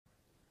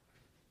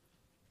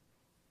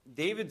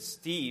David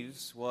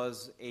Steves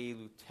was a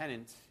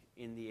lieutenant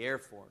in the Air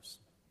Force.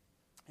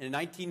 And in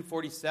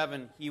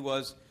 1947, he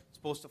was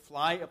supposed to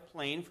fly a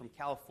plane from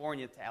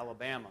California to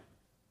Alabama.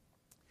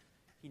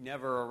 He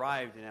never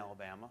arrived in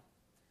Alabama.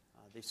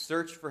 They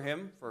searched for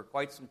him for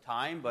quite some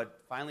time,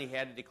 but finally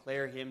had to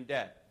declare him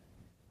dead.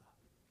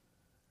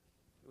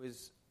 It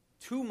was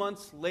 2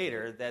 months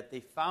later that they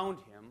found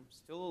him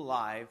still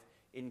alive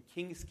in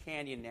Kings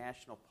Canyon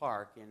National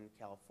Park in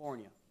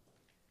California.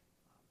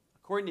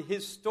 According to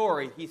his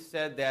story, he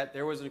said that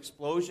there was an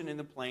explosion in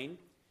the plane.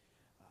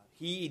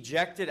 He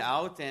ejected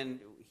out, and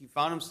he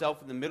found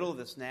himself in the middle of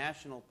this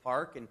national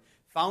park and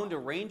found a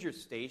ranger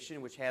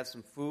station which had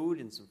some food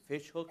and some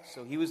fish hooks,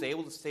 so he was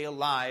able to stay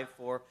alive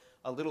for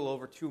a little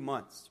over 2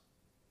 months.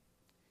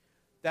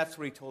 That's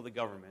what he told the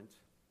government,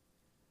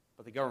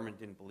 but the government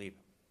didn't believe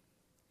him.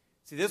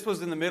 See, this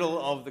was in the middle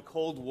of the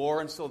Cold War,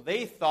 and so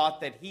they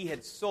thought that he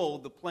had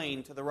sold the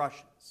plane to the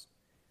Russians.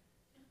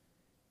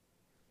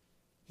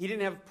 He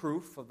didn't have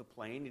proof of the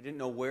plane. He didn't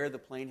know where the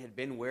plane had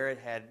been, where it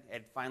had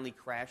finally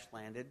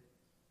crash-landed.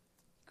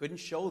 Couldn't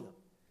show them.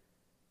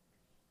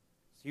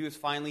 So he was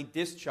finally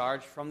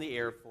discharged from the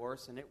Air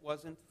Force, and it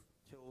wasn't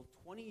until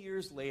 20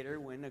 years later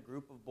when a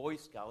group of Boy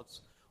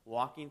Scouts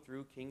walking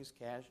through Kings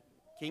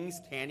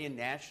Canyon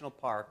National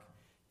Park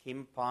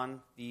came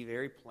upon the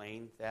very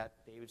plane that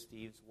David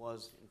Steves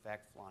was, in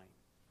fact, flying.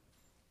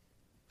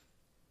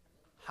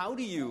 How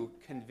do you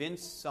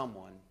convince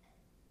someone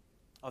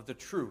of the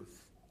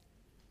truth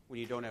when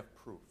you don't have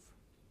proof?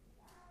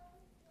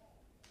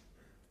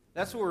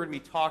 That's what we're going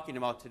to be talking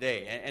about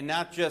today. And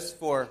not just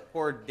for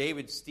poor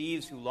David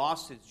Steves who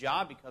lost his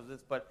job because of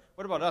this, but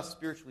what about us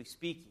spiritually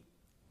speaking?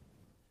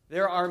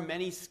 There are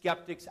many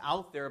skeptics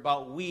out there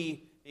about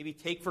we maybe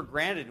take for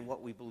granted in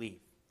what we believe.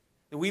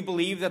 That we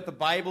believe that the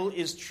Bible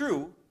is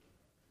true,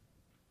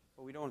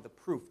 but we don't have the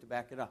proof to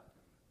back it up.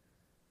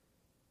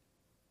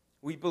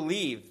 We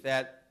believe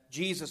that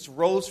Jesus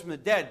rose from the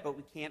dead, but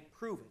we can't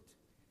prove it.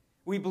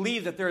 We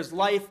believe that there is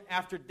life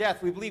after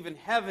death. We believe in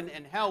heaven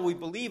and hell. We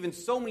believe in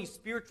so many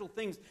spiritual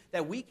things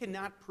that we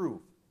cannot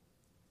prove.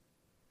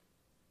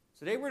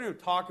 Today we're going to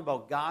talk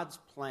about God's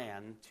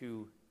plan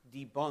to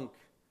debunk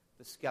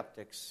the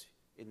skeptics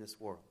in this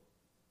world.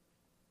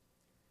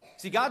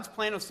 See, God's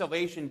plan of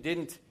salvation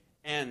didn't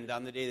end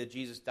on the day that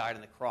Jesus died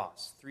on the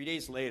cross. 3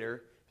 days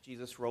later,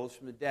 Jesus rose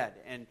from the dead.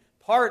 And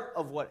part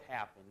of what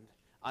happened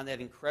on that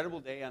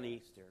incredible day on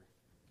Easter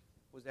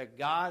was that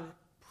God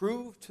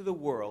proved to the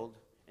world,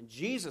 and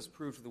Jesus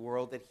proved to the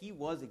world, that he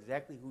was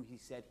exactly who he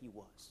said he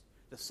was,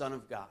 the Son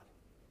of God.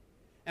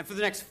 And for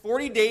the next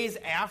 40 days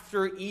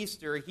after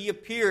Easter, he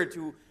appeared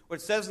to what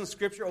it says in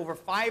Scripture, over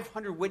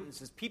 500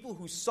 witnesses, people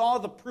who saw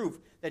the proof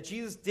that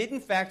Jesus did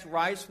in fact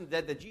rise from the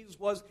dead, that Jesus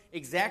was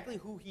exactly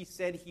who he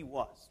said he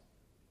was.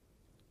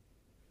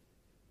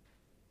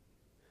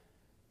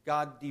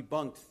 God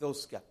debunked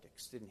those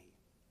skeptics, didn't he?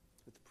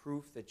 With the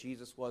proof that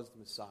Jesus was the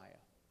Messiah.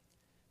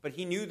 But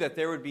he knew that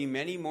there would be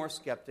many more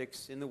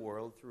skeptics in the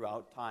world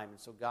throughout time. And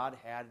so God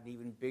had an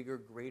even bigger,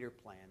 greater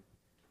plan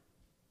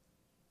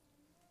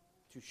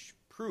to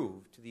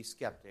prove to these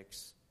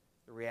skeptics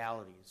the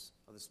realities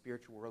of the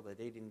spiritual world that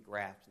they didn't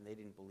grasp and they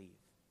didn't believe.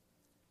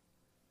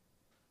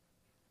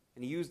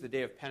 And he used the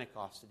day of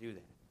Pentecost to do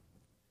that.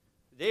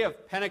 The day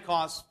of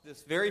Pentecost,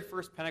 this very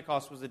first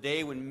Pentecost, was a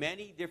day when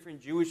many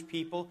different Jewish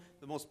people,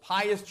 the most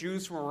pious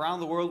Jews from around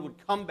the world, would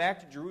come back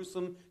to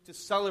Jerusalem to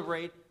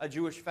celebrate a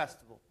Jewish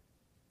festival.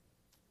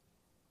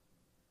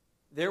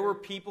 There were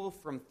people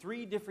from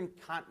 3 different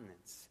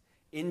continents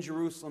in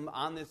Jerusalem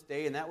on this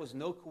day, and that was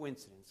no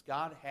coincidence.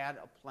 God had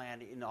a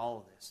plan in all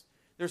of this.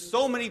 There's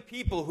so many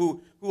people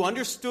who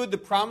understood the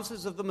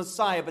promises of the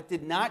Messiah, but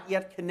did not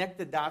yet connect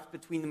the dots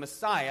between the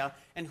Messiah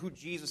and who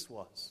Jesus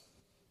was.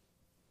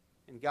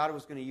 And God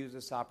was going to use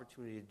this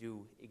opportunity to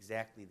do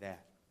exactly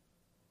that.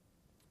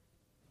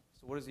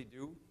 So what does he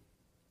do?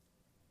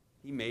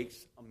 He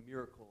makes a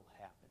miracle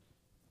happen.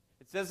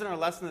 It says in our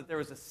lesson that there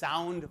was a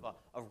sound of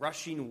a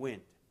rushing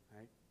wind.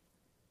 Right?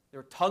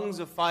 There were tongues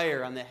of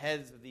fire on the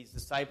heads of these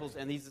disciples,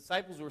 and these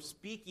disciples were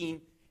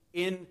speaking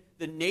in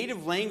the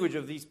native language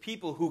of these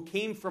people who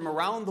came from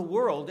around the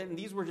world, and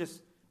these were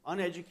just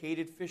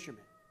uneducated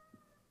fishermen.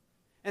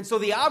 And so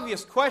the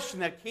obvious question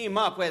that came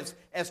up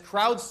as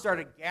crowds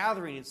started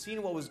gathering and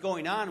seeing what was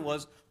going on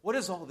was, what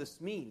does all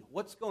this mean?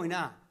 What's going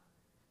on?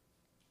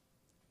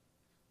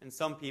 And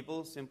some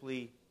people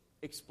simply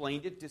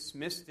explained it,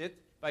 dismissed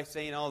it, by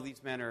saying, oh,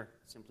 these men are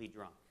simply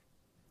drunk.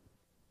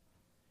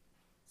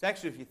 It's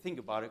actually, if you think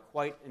about it,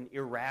 quite an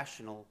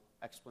irrational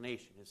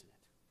explanation, isn't it?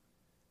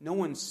 No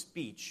one's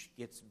speech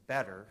gets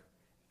better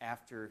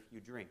after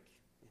you drink.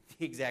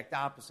 The exact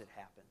opposite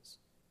happens.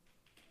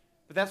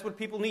 But that's what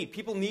people need.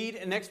 People need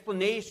an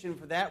explanation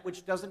for that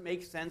which doesn't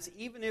make sense,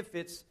 even if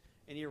it's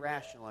an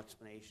irrational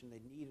explanation. They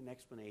need an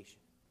explanation.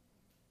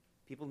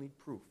 People need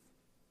proof.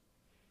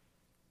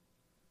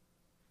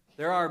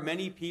 There are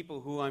many people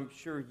who I'm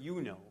sure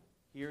you know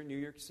here in New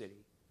York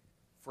City,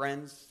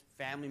 friends,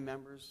 family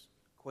members,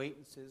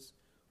 acquaintances,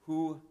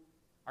 who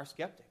are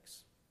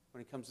skeptics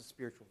when it comes to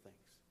spiritual things.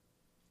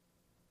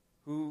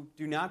 who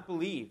do not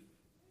believe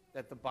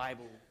that the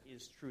Bible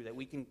is true, that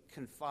we can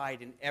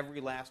confide in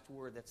every last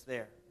word that's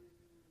there.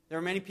 There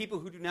are many people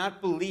who do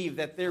not believe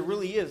that there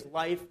really is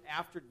life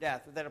after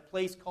death, or that a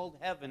place called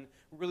heaven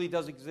really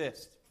does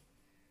exist.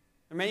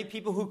 There are many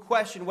people who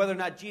question whether or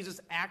not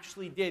Jesus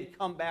actually did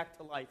come back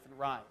to life and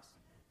rise.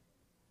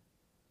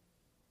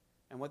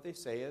 And what they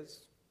say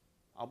is,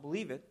 I'll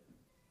believe it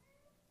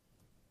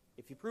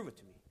if you prove it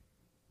to me.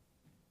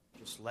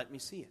 Just let me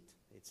see it,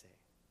 they'd say.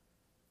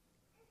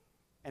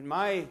 And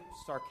my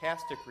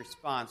sarcastic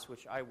response,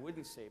 which I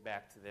wouldn't say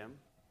back to them,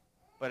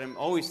 but I'm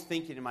always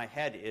thinking in my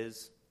head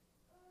is,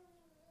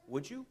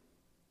 would you?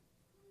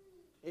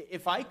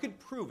 If I could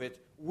prove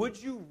it,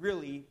 would you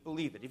really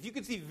believe it? If you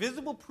could see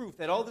visible proof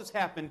that all this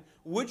happened,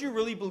 would you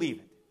really believe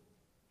it?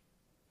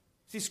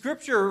 See,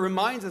 Scripture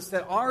reminds us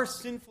that our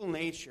sinful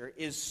nature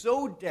is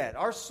so dead,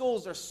 our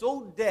souls are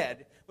so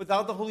dead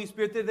without the Holy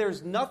Spirit that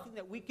there's nothing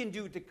that we can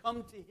do to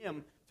come to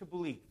Him to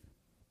believe.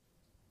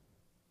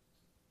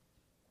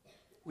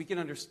 We can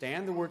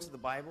understand the words of the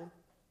Bible,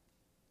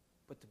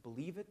 but to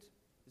believe it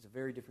is a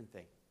very different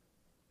thing.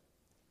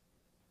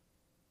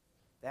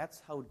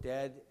 That's how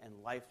dead and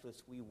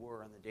lifeless we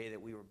were on the day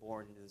that we were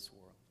born into this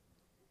world.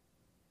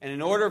 And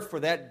in order for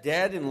that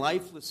dead and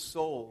lifeless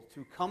soul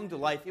to come to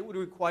life, it would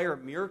require a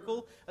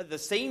miracle. The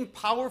same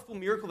powerful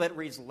miracle that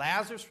raised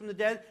Lazarus from the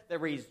dead, that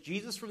raised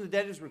Jesus from the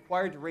dead, is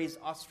required to raise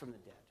us from the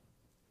dead.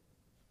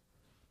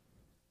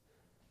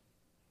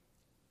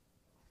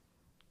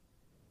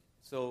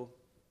 So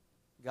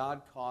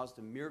God caused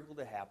a miracle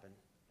to happen,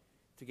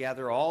 to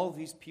gather all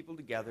these people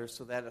together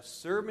so that a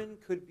sermon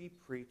could be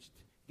preached,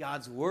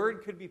 God's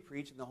word could be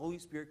preached, and the Holy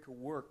Spirit could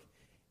work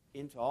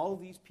into all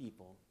these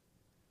people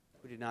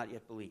who did not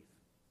yet believe.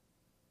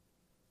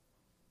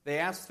 They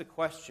asked the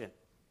question,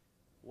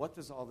 what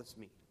does all this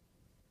mean?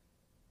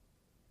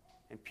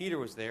 And Peter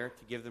was there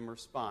to give them a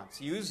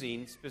response,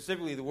 using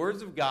specifically the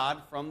words of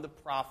God from the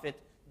prophet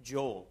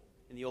Joel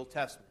in the Old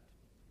Testament.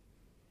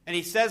 And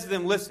he says to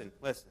them, listen.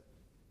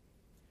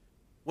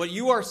 What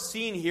you are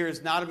seeing here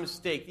is not a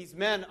mistake. These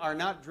men are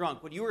not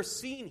drunk. What you are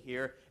seeing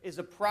here is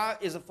a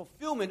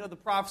fulfillment of the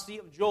prophecy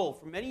of Joel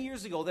from many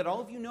years ago that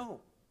all of you know.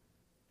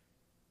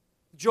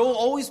 Joel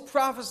always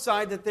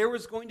prophesied that there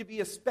was going to be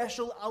a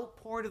special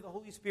outpouring of the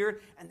Holy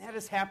Spirit, and that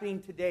is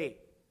happening today,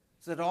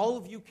 so that all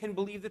of you can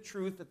believe the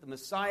truth that the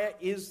Messiah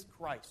is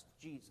Christ,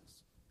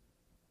 Jesus.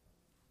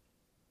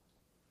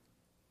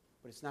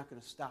 But it's not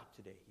going to stop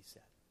today, he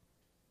said.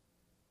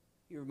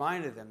 He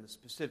reminded them the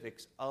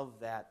specifics of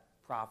that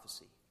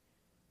prophecy,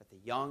 that the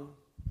young,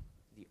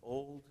 the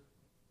old,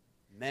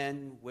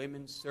 men,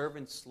 women,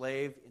 servants,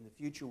 slave, in the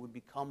future would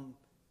become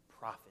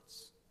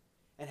prophets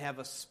and have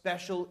a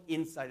special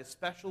insight, a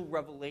special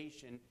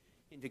revelation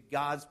into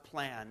God's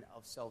plan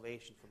of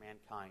salvation for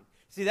mankind.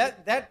 See,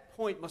 that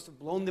point must have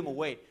blown them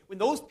away. When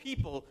those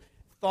people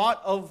thought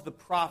of the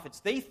prophets,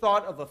 they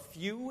thought of a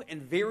few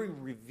and very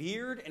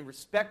revered and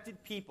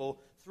respected people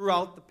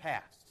throughout the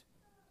past.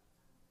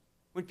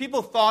 When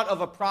people thought of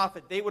a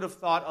prophet, they would have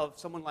thought of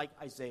someone like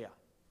Isaiah,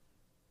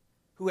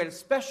 who had a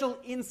special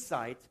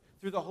insight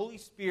through the Holy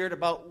Spirit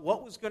about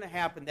what was going to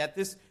happen, that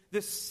this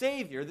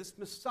Savior, this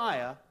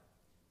Messiah,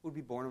 would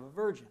be born of a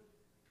virgin.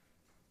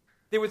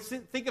 They would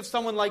think of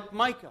someone like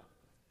Micah,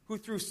 who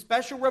through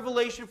special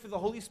revelation from the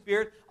Holy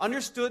Spirit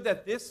understood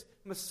that this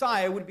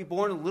Messiah would be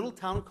born in a little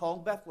town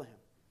called Bethlehem.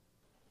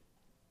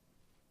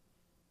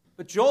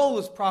 But Joel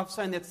was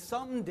prophesying that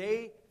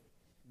someday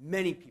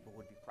many people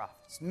would be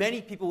prophets.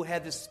 Many people who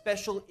had this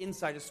special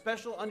insight, a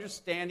special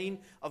understanding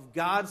of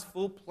God's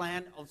full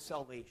plan of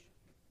salvation.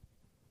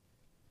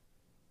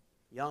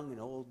 Young and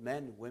old, men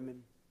and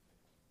women,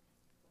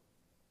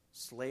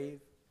 slave,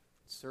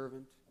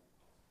 servant,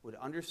 would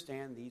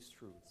understand these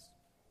truths.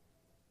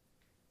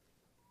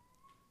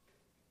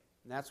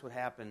 And that's what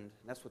happened,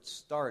 and that's what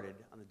started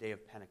on the day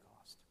of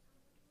Pentecost,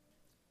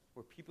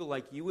 where people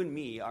like you and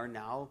me are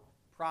now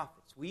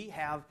prophets. We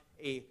have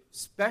a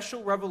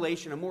special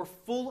revelation, a more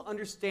full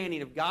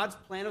understanding of God's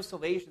plan of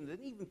salvation than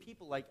even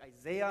people like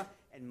Isaiah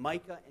and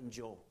Micah and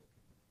Joel.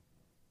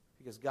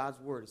 Because God's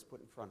word is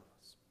put in front of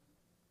us.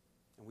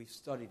 And we've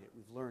studied it,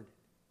 we've learned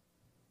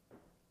it.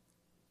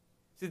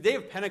 See, the day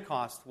of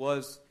Pentecost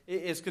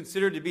is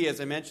considered to be,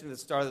 as I mentioned at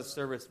the start of the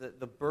service,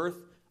 the birth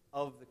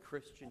of the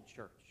Christian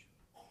church.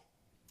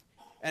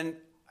 And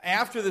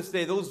after this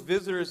day, those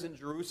visitors in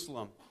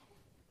Jerusalem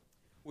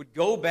would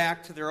go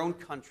back to their own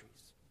countries.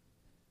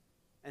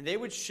 And they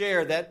would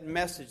share that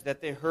message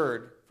that they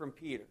heard from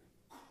Peter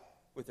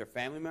with their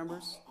family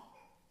members,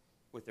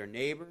 with their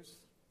neighbors,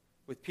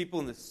 with people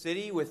in the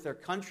city, with their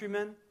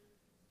countrymen,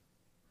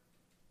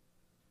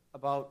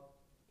 about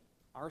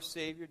our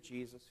Savior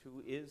Jesus,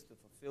 who is the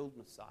fulfilled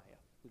Messiah,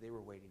 who they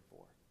were waiting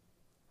for.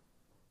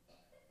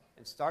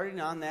 And starting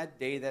on that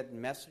day, that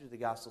message of the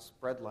gospel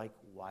spread like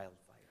wildfire,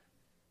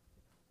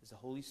 as the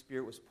Holy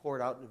Spirit was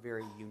poured out in a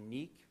very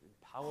unique and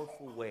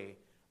powerful way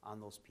on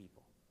those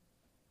people.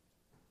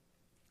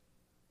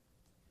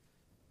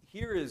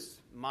 Here is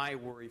my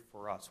worry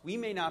for us. We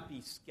may not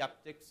be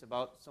skeptics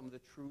about some of the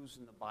truths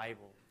in the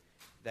Bible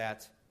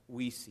that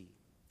we see.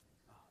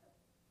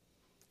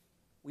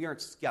 We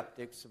aren't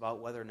skeptics about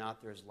whether or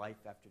not there's life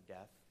after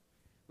death.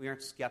 We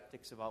aren't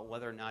skeptics about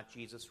whether or not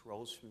Jesus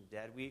rose from the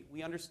dead.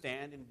 We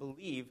understand and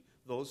believe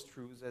those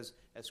truths as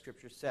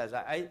Scripture says.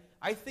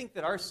 I think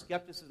that our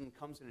skepticism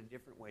comes in a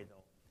different way,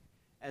 though.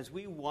 As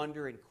we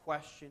wonder and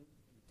question,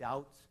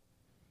 doubt,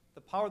 the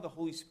power of the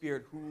Holy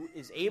Spirit who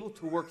is able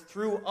to work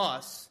through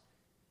us,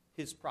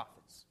 His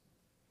prophets.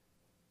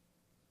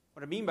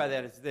 What I mean by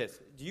that is this.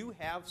 Do you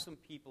have some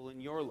people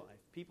in your life,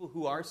 people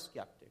who are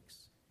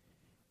skeptics,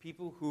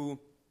 people who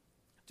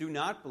do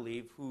not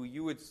believe, who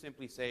you would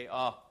simply say,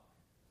 oh,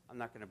 I'm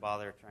not going to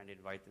bother trying to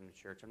invite them to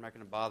church. I'm not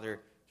going to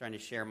bother trying to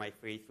share my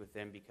faith with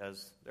them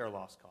because they're a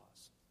lost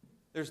cause.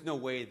 There's no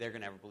way they're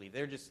going to ever believe.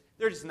 They're just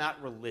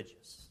not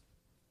religious.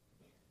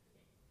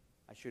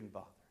 I shouldn't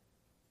bother.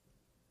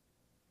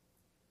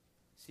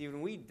 See,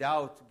 when we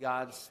doubt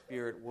God's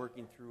Spirit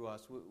working through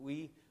us,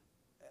 we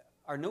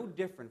are no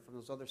different from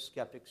those other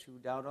skeptics who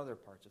doubt other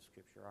parts of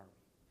Scripture, aren't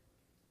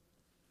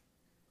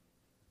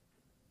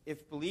we?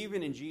 If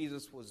believing in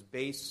Jesus was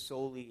based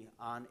solely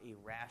on a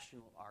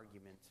rational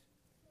argument,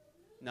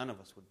 none of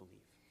us would believe.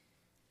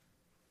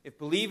 If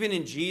believing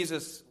in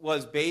Jesus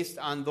was based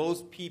on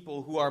those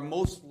people who are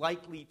most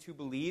likely to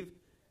believe,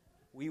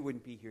 we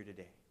wouldn't be here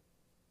today.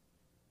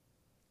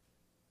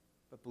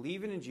 But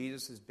believing in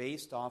Jesus is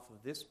based off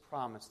of this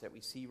promise that we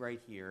see right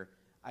here: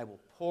 I will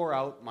pour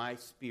out my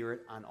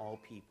Spirit on all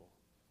people.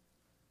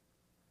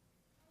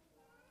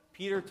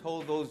 Peter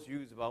told those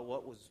Jews about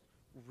what was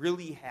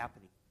really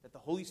happening, that the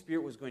Holy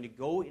Spirit was going to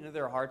go into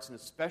their hearts in a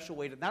special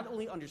way to not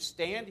only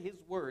understand his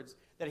words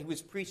that he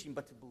was preaching,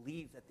 but to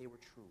believe that they were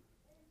true.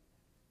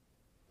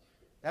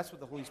 That's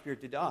what the Holy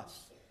Spirit did to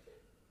us.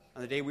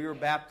 On the day we were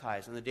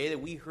baptized, on the day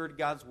that we heard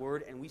God's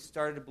word and we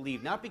started to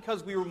believe, not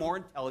because we were more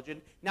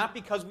intelligent, not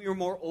because we were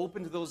more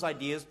open to those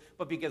ideas,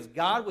 but because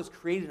God was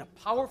creating a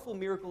powerful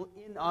miracle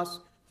in us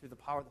through the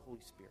power of the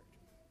Holy Spirit.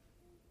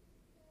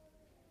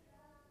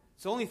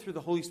 It's only through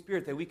the Holy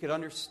Spirit that we could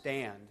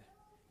understand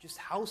just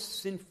how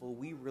sinful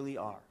we really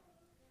are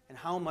and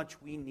how much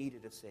we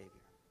needed a Savior.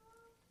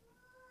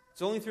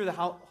 It's only through the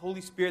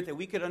Holy Spirit that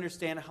we could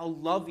understand how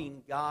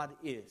loving God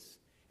is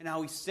and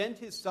how He sent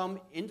His Son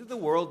into the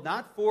world,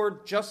 not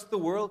for just the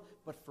world,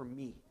 but for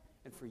me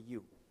and for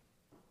you.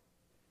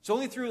 It's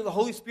only through the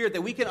Holy Spirit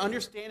that we can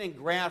understand and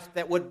grasp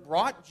that what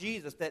brought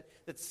Jesus, that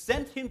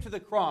sent Him to the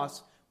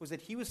cross, was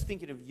that He was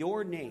thinking of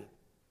your name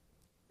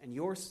and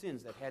your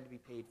sins that had to be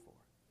paid for.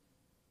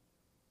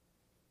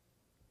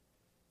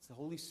 It's the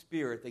Holy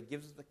Spirit that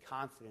gives us the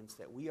confidence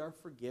that we are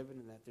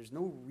forgiven and that there's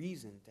no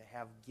reason to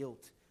have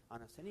guilt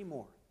on us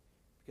anymore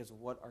because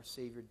of what our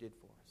Savior did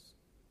for us.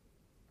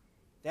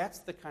 That's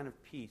the kind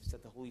of peace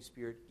that the Holy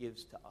Spirit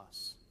gives to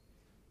us.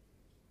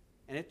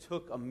 And it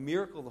took a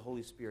miracle of the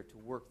Holy Spirit to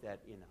work that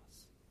in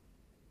us.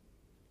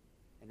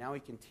 And now He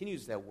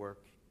continues that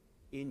work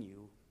in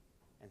you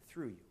and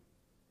through you.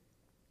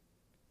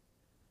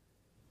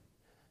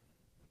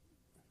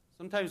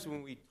 Sometimes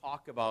when we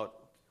talk about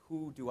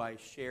who do I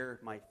share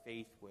my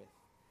faith with,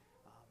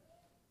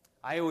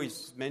 I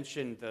always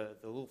mention the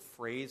little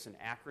phrase, an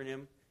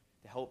acronym,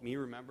 to help me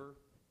remember,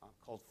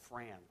 called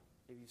FRAN.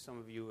 Maybe some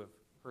of you have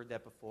heard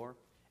that before.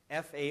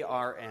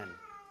 FARN.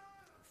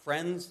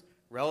 Friends,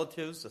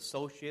 relatives,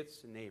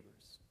 associates, and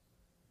neighbors.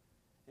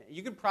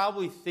 You could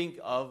probably think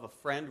of a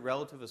friend,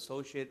 relative,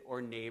 associate,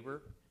 or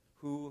neighbor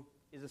who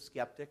is a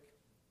skeptic,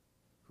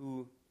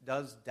 who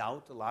does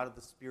doubt a lot of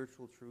the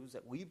spiritual truths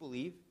that we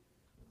believe.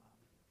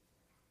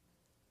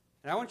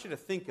 And I want you to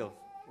think of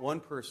one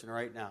person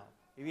right now.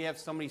 Maybe you have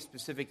somebody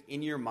specific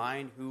in your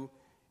mind who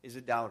is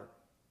a doubter,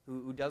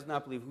 who does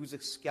not believe, who's a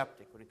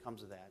skeptic when it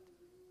comes to that.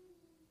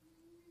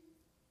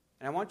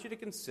 And I want you to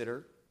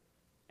consider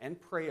and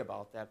pray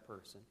about that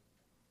person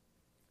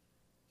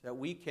so that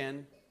we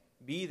can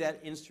be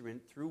that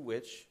instrument through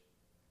which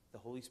the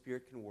Holy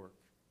Spirit can work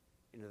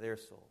into their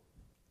soul.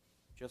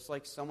 Just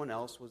like someone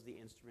else was the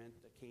instrument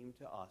that came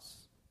to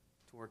us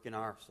to work in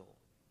our soul.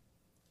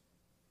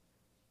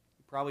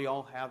 You probably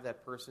all have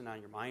that person on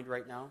your mind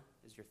right now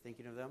as you're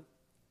thinking of them.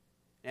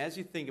 And as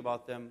you think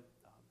about them,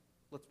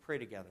 let's pray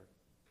together.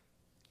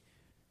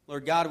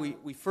 Lord God,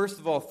 we first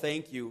of all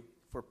thank You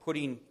for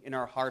putting in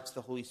our hearts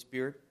the Holy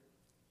Spirit.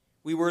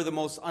 We were the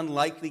most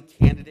unlikely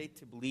candidate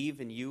to believe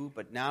in You,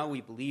 but now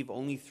we believe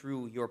only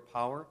through Your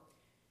power.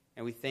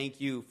 And we thank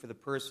You for the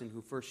person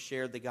who first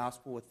shared the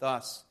gospel with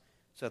us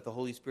so that the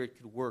Holy Spirit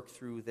could work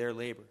through their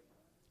labor.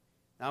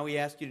 Now we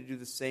ask You to do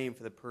the same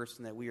for the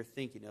person that we are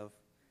thinking of.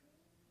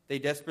 They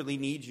desperately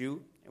need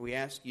You, and we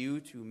ask You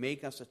to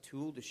make us a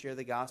tool to share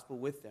the gospel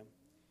with them.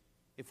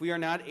 If we are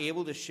not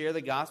able to share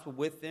the gospel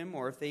with them,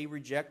 or if they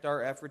reject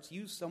our efforts,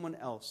 use someone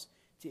else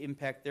to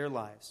impact their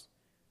lives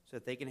so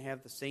that they can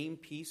have the same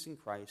peace in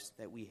Christ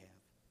that we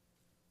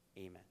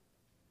have. Amen.